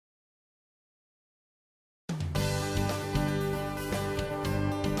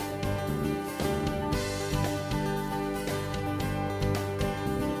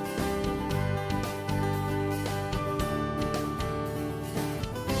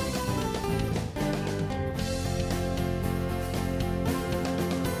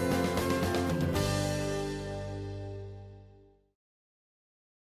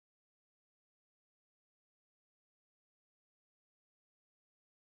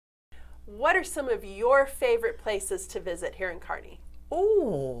what are some of your favorite places to visit here in Kearney?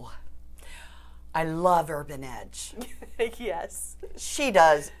 Oh, I love Urban Edge. Yes. She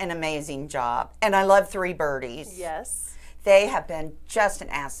does an amazing job. And I love Three Birdies. Yes. They have been just an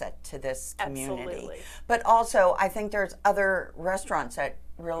asset to this community. Absolutely. But also, I think there's other restaurants that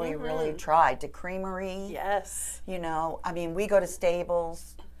really tried. The Creamery. Yes. You know, I mean, we go to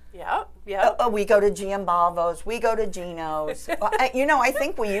Stables. Yep, yep. We go to Giambalvo's. We go to Gino's. You know, I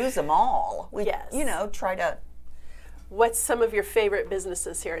think we use them all. We, yes. You know, try to. What's some of your favorite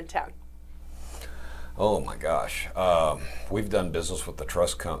businesses here in town? Oh my gosh. We've done business with the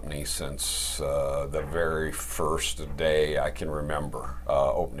trust company since the very first day I can remember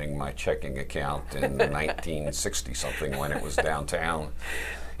opening my checking account in 1960 something when it was downtown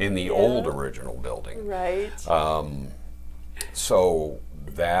in the old original building. Right. So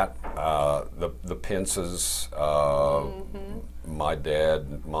that, the Pences, my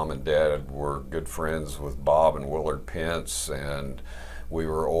dad, mom and dad were good friends with Bob and Willard Pence, and we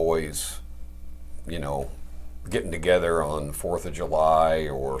were always, you know, getting together on 4th of July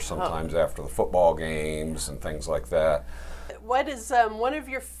or sometimes after the football games and things like that. What is one of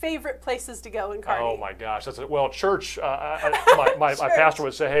your favorite places to go in Kearney? Oh my gosh, well, church. My pastor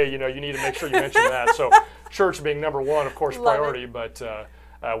would say, hey, you know, you need to make sure you mention that. So, church being number one, of course, priority. But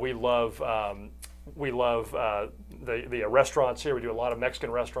we love the restaurants here. We do a lot of Mexican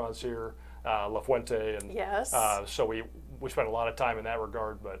restaurants here, La Fuente, and yes. So we spend a lot of time in that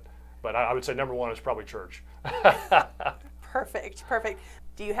regard. But I would say number one is probably church. Perfect, perfect.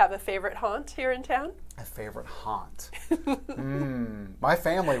 Do you have a favorite haunt here in town? A favorite haunt? My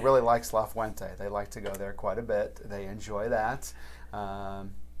family really likes La Fuente. They like to go there quite a bit. They enjoy that. I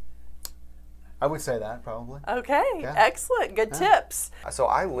would say that probably. Okay, yeah. Excellent. Good tips. So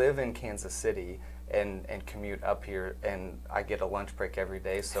I live in Kansas City and commute up here, and I get a lunch break every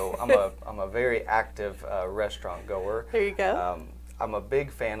day. So I'm a very active restaurant goer. There you go. I'm a big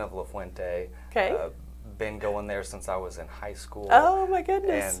fan of La Fuente. Okay. Been going there since I was in high school. Oh my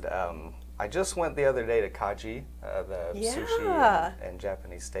goodness. And I just went the other day to Kaji, the sushi and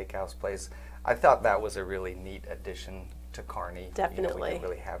Japanese steakhouse place. I thought that was a really neat addition to Kearney. Definitely. You know, we didn't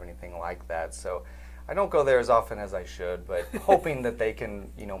really have anything like that. So I don't go there as often as I should, but hoping that they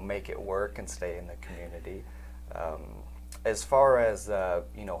can, you know, make it work and stay in the community. As far as,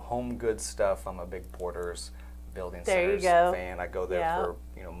 you know, home goods stuff, I'm a big Porter's Building Centers fan. I go there for,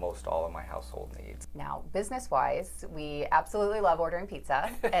 you know, most all of my household needs. Now, business-wise, we absolutely love ordering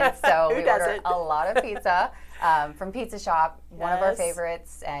pizza, and so we order a lot of pizza from Pizza Shop, one of our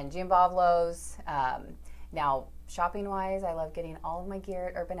favorites, and Giambalvo's. Now, shopping-wise, I love getting all of my gear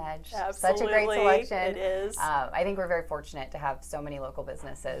at Urban Edge. Absolutely. Such a great selection. It is. I think we're very fortunate to have so many local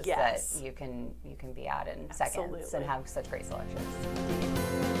businesses that you can be at in seconds and have such great selections.